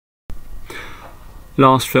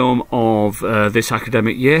last film of this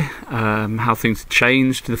academic year, how things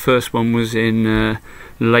changed. The first one was in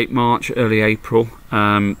late March, early April,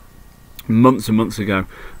 months and months ago.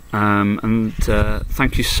 And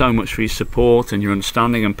thank you so much for your support and your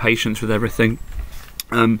understanding and patience with everything.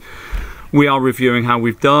 We are reviewing how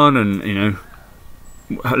we've done, and you know,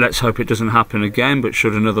 let's hope it doesn't happen again, but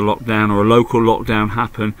should another lockdown or a local lockdown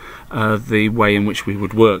happen, the way in which we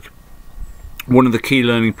would work. One of the key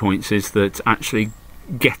learning points is that actually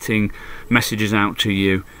getting messages out to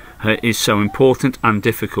you is so important and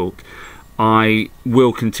difficult. I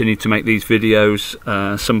will continue to make these videos.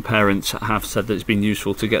 Some parents have said that it's been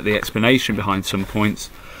useful to get the explanation behind some points,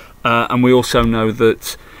 and we also know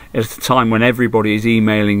that at a time when everybody is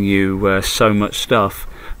emailing you so much stuff,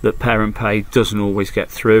 that Parent Pay doesn't always get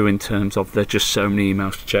through, in terms of there's just so many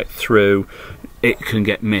emails to check through, it can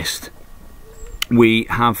get missed. We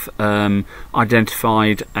have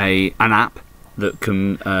identified an app that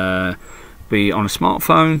can be on a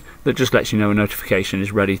smartphone that just lets you know a notification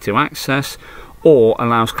is ready to access, or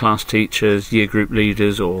allows class teachers, year group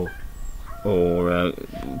leaders or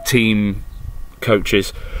team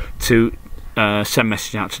coaches to send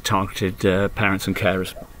messages out to targeted parents and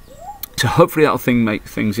carers. So hopefully that'll make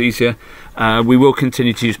things easier. We will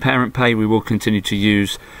continue to use Parent Pay, we will continue to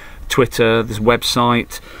use Twitter, this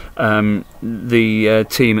website. The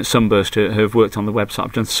team at Sunburst who have worked on the website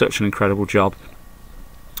have done such an incredible job,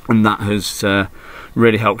 and that has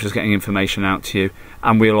really helped us getting information out to you.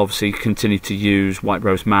 And we'll obviously continue to use White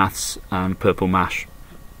Rose Maths and Purple Mash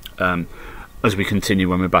as we continue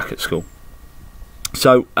when we're back at school.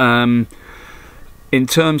 So in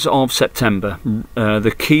terms of September,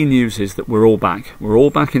 the key news is that we're all back. We're all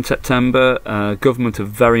back in September. Government have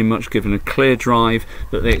very much given a clear drive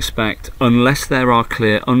that they expect, unless there are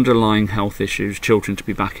clear underlying health issues, children to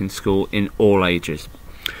be back in school in all ages.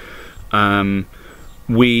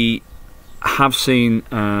 We have seen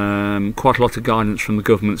quite a lot of guidance from the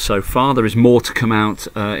government so far. There is more to come out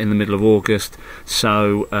in the middle of August,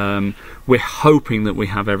 so we're hoping that we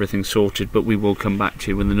have everything sorted, but we will come back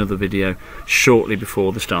to you with another video shortly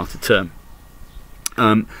before the start of term.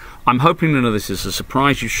 I'm hoping none of this is a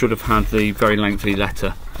surprise. You should have had the very lengthy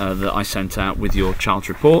letter that I sent out with your child's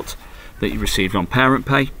report that you received on Parent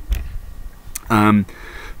Pay.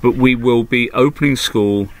 But we will be opening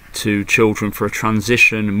school to children for a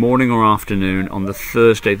transition morning or afternoon on the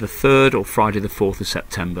Thursday the 3rd or Friday the 4th of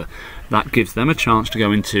September. That gives them a chance to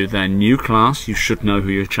go into their new class. You should know who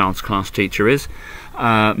your child's class teacher is.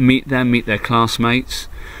 Meet them, meet their classmates.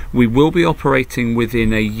 We will be operating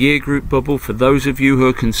within a year group bubble. For those of you who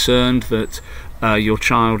are concerned that your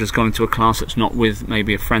child has gone into a class that's not with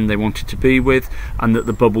maybe a friend they wanted to be with, and that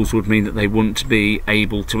the bubbles would mean that they wouldn't be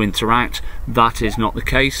able to interact, that is not the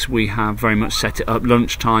case. We have very much set it up.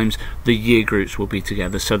 Lunch times, the year groups will be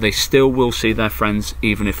together, so they still will see their friends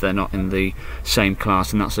even if they're not in the same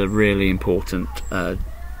class, and that's a really important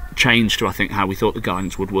change to, I think, how we thought the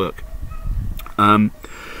guidance would work.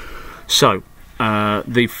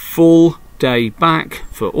 The full day back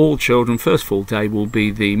for all children, first full day, will be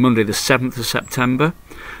the Monday the 7th of September.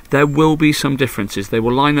 There will be some differences. They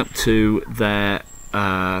will line up to their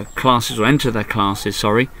classes, or enter their classes,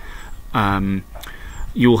 sorry.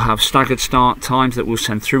 You'll have staggered start times that we'll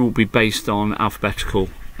send through, will be based on alphabetical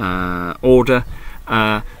order,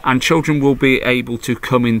 and children will be able to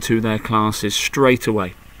come into their classes straight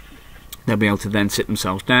away. They'll be able to then sit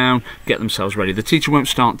themselves down, get themselves ready. The teacher won't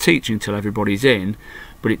start teaching until everybody's in,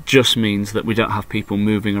 but it just means that we don't have people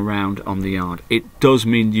moving around on the yard. It does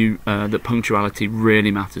mean that punctuality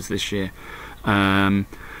really matters this year.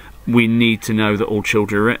 We need to know that all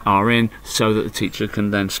children are in, so that the teacher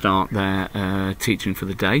can then start their teaching for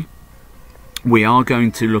the day. We are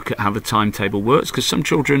going to look at how the timetable works, because some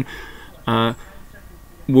children will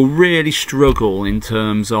really struggle in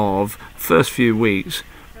terms of first few weeks,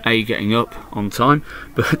 getting up on time,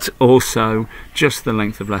 but also just the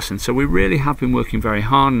length of lesson. So we really have been working very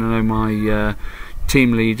hard, and I know my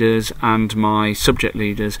team leaders and my subject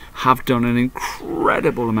leaders have done an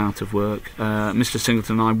incredible amount of work. Mr.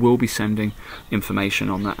 Singleton and I will be sending information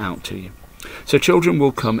on that out to you. So children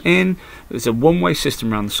will come in. There's a one-way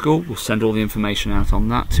system around the school. We'll send all the information out on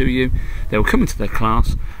that to you. They will come into their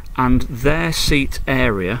class, and their seat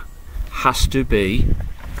area has to be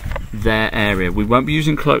their area. We won't be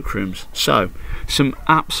using cloakrooms. So some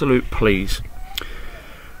absolute please.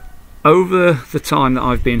 Over the time that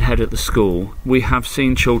I've been head at the school, we have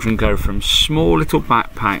seen children go from small little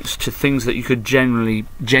backpacks to things that you could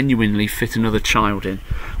genuinely fit another child in.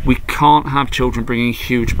 We can't have children bringing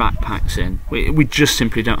huge backpacks in. We just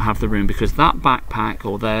simply don't have the room, because that backpack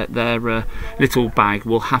or their little bag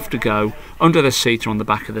will have to go under the seat or on the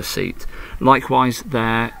back of the seat. Likewise,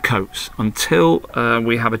 their coats. Until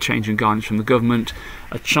we have a change in guidance from the government,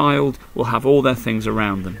 a child will have all their things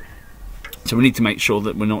around them. So we need to make sure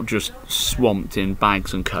that we're not just swamped in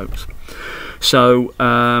bags and coats. So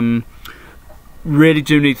really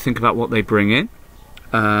do need to think about what they bring in.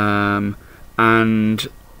 Again,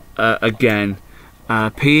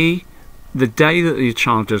 PE, the day that your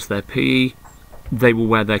child does their PE, they will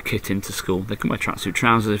wear their kit into school. They can wear tracksuit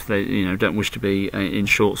trousers if they don't wish to be in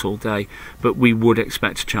shorts all day, but we would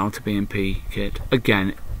expect a child to be in PE kit.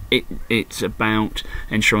 Again, it's about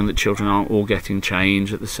ensuring that children aren't all getting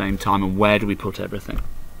changed at the same time, and where do we put everything.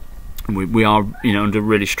 And we are under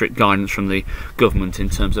really strict guidance from the government in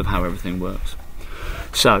terms of how everything works.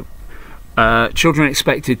 So children are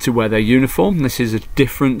expected to wear their uniform. This is a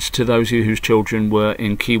difference to those of you whose children were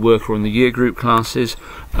in key worker or in the year group classes.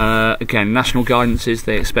 Again, national guidance is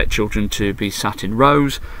they expect children to be sat in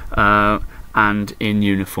rows and in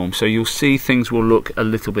uniform, so you'll see things will look a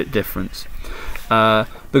little bit different.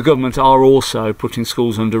 The government are also putting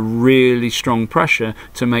schools under really strong pressure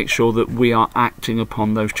to make sure that we are acting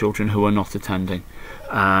upon those children who are not attending.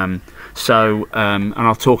 And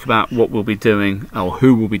I'll talk about what we'll be doing, or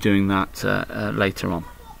who will be doing that later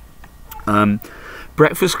on.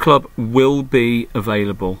 Breakfast Club will be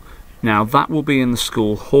available. Now, that will be in the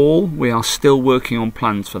school hall. We are still working on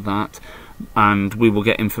plans for that, and we will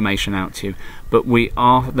get information out to you. But we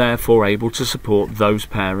are therefore able to support those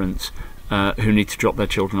parents who need to drop their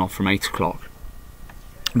children off from 8 o'clock.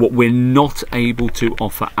 What we're not able to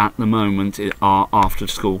offer at the moment are after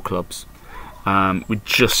school clubs. We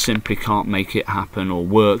just simply can't make it happen or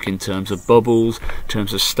work in terms of bubbles, in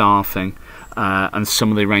terms of staffing, and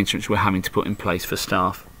some of the arrangements we're having to put in place for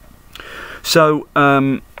staff. So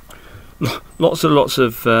lots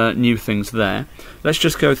of new things there. Let's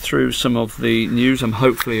just go through some of the news.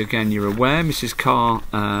 Hopefully again you're aware Mrs. Carr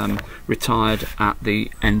retired at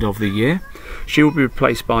the end of the year. She will be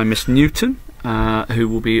replaced by Miss Newton, who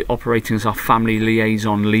will be operating as our family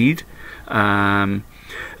liaison lead, and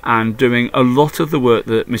doing a lot of the work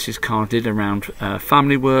that Mrs. Carr did around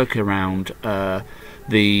family work, around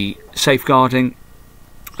the safeguarding,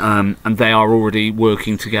 and they are already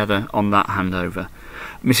working together on that handover.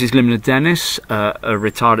 Mrs. Limner Dennis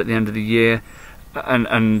retired at the end of the year,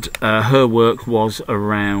 and her work was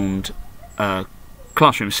around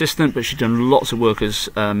classroom assistant, but she'd done lots of work as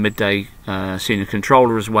midday senior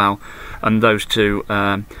controller as well, and those two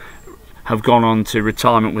have gone on to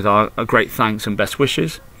retirement with our great thanks and best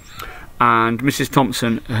wishes. And Mrs.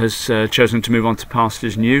 Thompson has chosen to move on to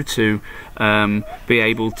Pastors New to be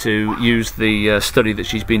able to use the study that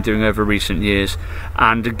she's been doing over recent years.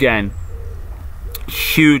 And again,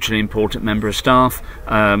 hugely important member of staff.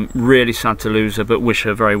 Really sad to lose her, but wish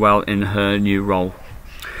her very well in her new role.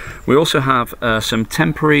 We also have some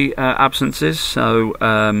temporary absences. So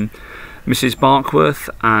Mrs. Barkworth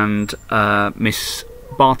and Miss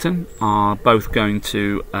Barton are both going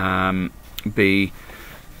to be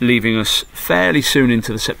leaving us fairly soon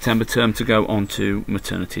into the September term to go on to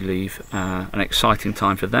maternity leave. An exciting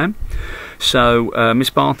time for them. So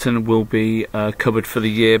Miss Barton will be covered for the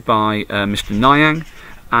year by Mr. Nyang,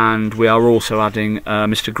 and we are also adding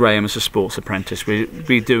Mr. Graham as a sports apprentice. We'll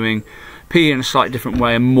be doing PE in a slightly different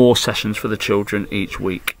way and more sessions for the children each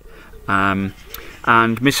week. And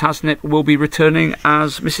Miss Hasnip will be returning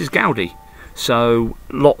as Mrs. Gowdy. So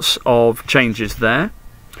lots of changes there.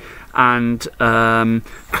 And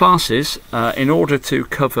classes, in order to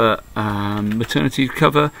cover maternity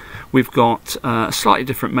cover, we've got a slightly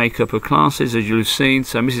different makeup of classes, as you'll have seen.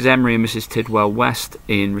 So Mrs. Emery and Mrs. Tidwell West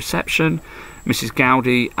in reception, Mrs.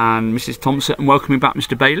 Gowdy and Mrs. Thompson, and welcoming back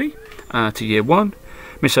Mr. Bailey to year 1,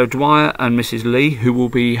 Miss O'Dwyer and Mrs. Lee, who will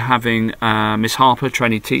be having Miss Harper,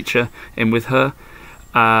 trainee teacher, in with her.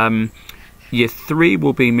 Year 3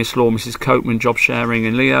 will be Miss Law, Mrs. Copeman, job sharing,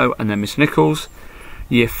 and Leo, and then Miss Nichols.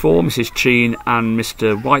 Year 4, Mrs. Cheen and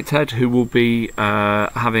Mr. Whitehead, who will be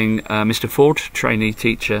having Mr. Ford, trainee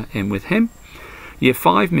teacher, in with him. Year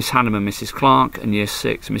 5, Miss Hannam and Mrs. Clark, and Year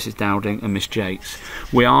 6, Mrs. Dowding and Miss Jakes.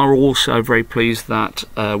 We are also very pleased that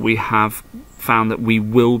we have found that we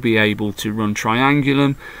will be able to run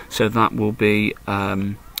triangulum, so that will be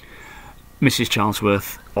Mrs.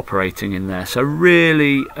 Charlesworth operating in there. So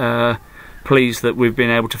really pleased that we've been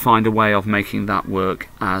able to find a way of making that work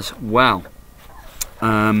as well.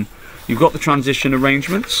 you've got the transition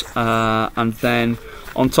arrangements, and then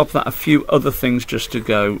on top of that, a few other things just to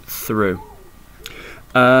go through.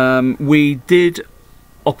 We did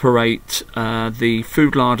operate the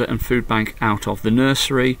food larder and food bank out of the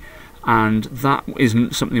nursery, and that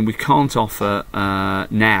isn't something we can't offer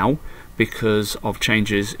now because of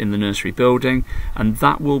changes in the nursery building, and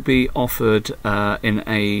that will be offered in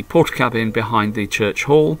a porta cabin behind the church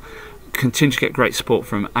hall. Continue to get great support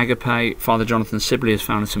from Agape. Father Jonathan Sibley has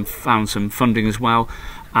found some funding as well,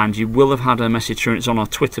 and you will have had a message through, and it's on our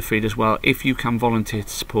Twitter feed as well. If you can volunteer to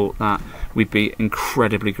support that, we'd be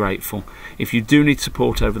incredibly grateful. If you do need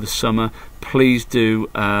support over the summer, please do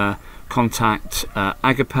contact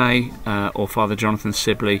Agape or Father Jonathan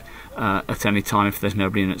Sibley at any time if there's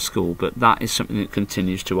nobody in at school, but that is something that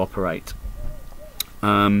continues to operate.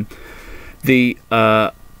 The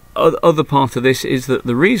other part of this is that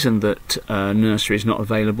the reason that nursery is not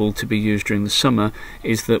available to be used during the summer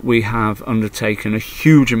is that we have undertaken a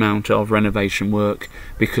huge amount of renovation work,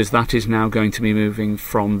 because that is now going to be moving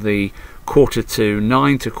from the 9:45 to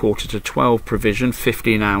 11:45 provision,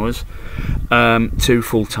 15 hours, to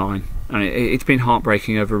full-time. And it's been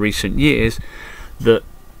heartbreaking over recent years that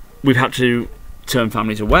we've had to turn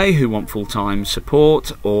families away who want full-time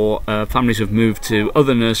support, or families have moved to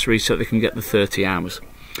other nurseries so they can get the 30 hours.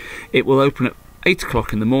 It will open at 8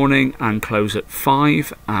 o'clock in the morning and close at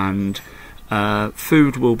 5, and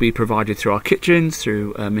food will be provided through our kitchens,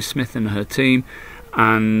 through Miss Smith and her team,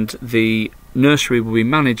 and the nursery will be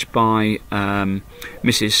managed by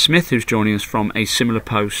Mrs. Smith, who's joining us from a similar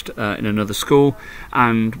post in another school,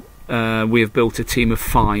 and we have built a team of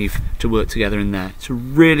 5 to work together in there. It's a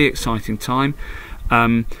really exciting time.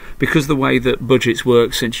 Because the way that budgets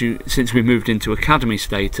work since we moved into academy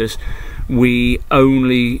status, we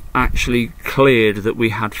only actually cleared that we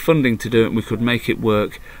had funding to do it and we could make it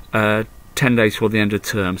work 10 days before the end of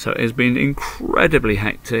term. So it has been incredibly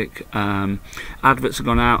hectic. Adverts have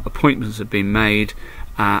gone out, appointments have been made,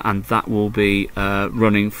 and that will be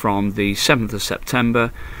running from the 7th of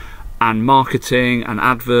September. And marketing and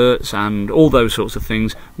adverts and all those sorts of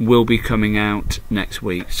things will be coming out next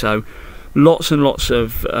week. So lots and lots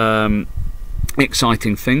of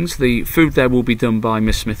exciting things. The food there will be done by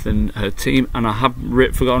Miss Smith and her team, and I have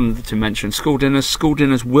forgotten to mention school dinners. School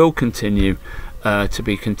dinners will continue to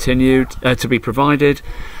be provided,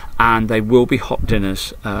 and they will be hot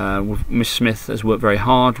dinners. Miss Smith has worked very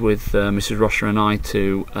hard with Mrs. Rosher and I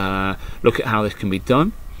to look at how this can be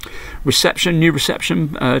done. New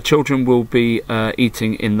reception, children will be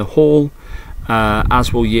eating in the hall,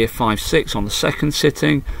 as will year 5-6 on the second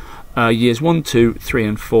sitting. Years 1, 2, 3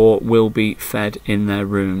 and 4 will be fed in their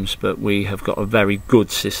rooms, but we have got a very good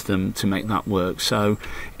system to make that work. So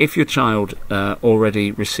if your child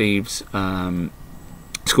already receives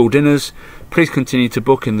school dinners, please continue to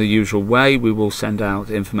book in the usual way. We will send out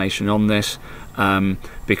information on this,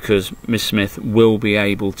 because Miss Smith will be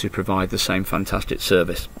able to provide the same fantastic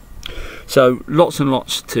service. So lots and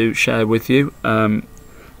lots to share with you.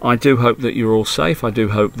 I do hope that you're all safe. I do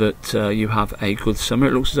hope that you have a good summer.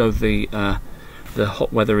 It looks as though the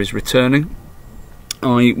hot weather is returning.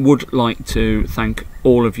 I would like to thank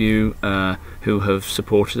all of you who have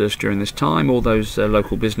supported us during this time, all those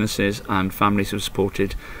local businesses and families who have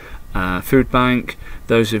supported Food Bank,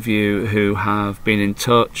 those of you who have been in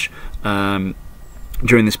touch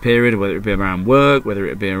during this period, whether it be around work, whether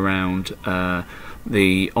it be around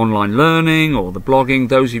the online learning or the blogging,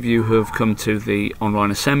 those of you who have come to the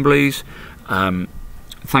online assemblies,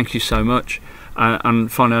 thank you so much.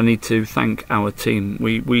 And finally, I need to thank our team.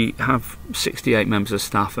 We have 68 members of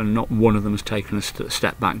staff, and not one of them has taken a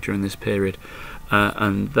step back during this period,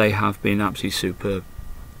 and they have been absolutely superb.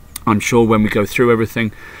 I'm sure when we go through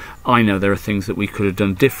everything, I know there are things that we could have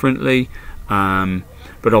done differently,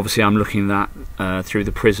 but obviously I'm looking at that through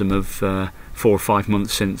the prism of 4 or 5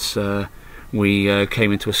 months since we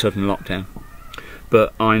came into a sudden lockdown.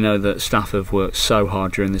 But I know that staff have worked so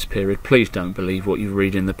hard during this period. Please don't believe what you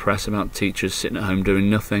read in the press about teachers sitting at home doing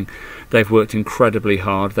nothing. They've worked incredibly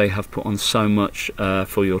hard. They have put on so much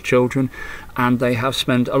for your children, and they have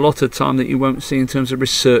spent a lot of time that you won't see in terms of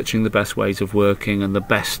researching the best ways of working and the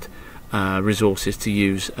best resources to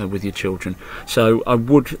use with your children. So I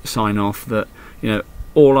would sign off that,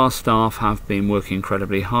 all our staff have been working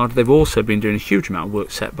incredibly hard. They've also been doing a huge amount of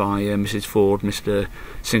work set by Mrs. Ford, Mr.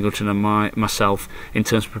 Singleton and myself in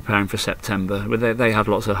terms of preparing for September. They had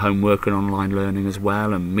lots of homework and online learning as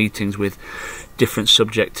well, and meetings with different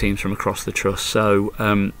subject teams from across the trust. So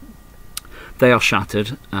they are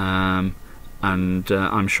shattered, and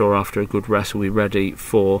I'm sure after a good rest we'll be ready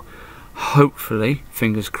for, hopefully,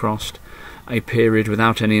 fingers crossed, a period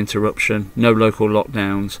without any interruption, no local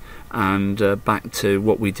lockdowns, and back to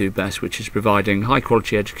what we do best, which is providing high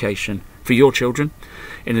quality education for your children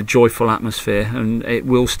in a joyful atmosphere. And it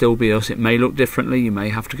will still be us. It may look differently. You may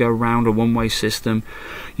have to go around a one-way system.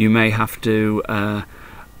 You may have to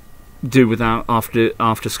do without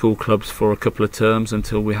after school clubs for a couple of terms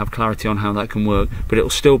until we have clarity on how that can work, but it'll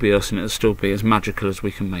still be us, and it'll still be as magical as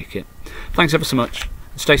we can make it. Thanks ever so much.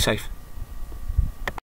 Stay safe.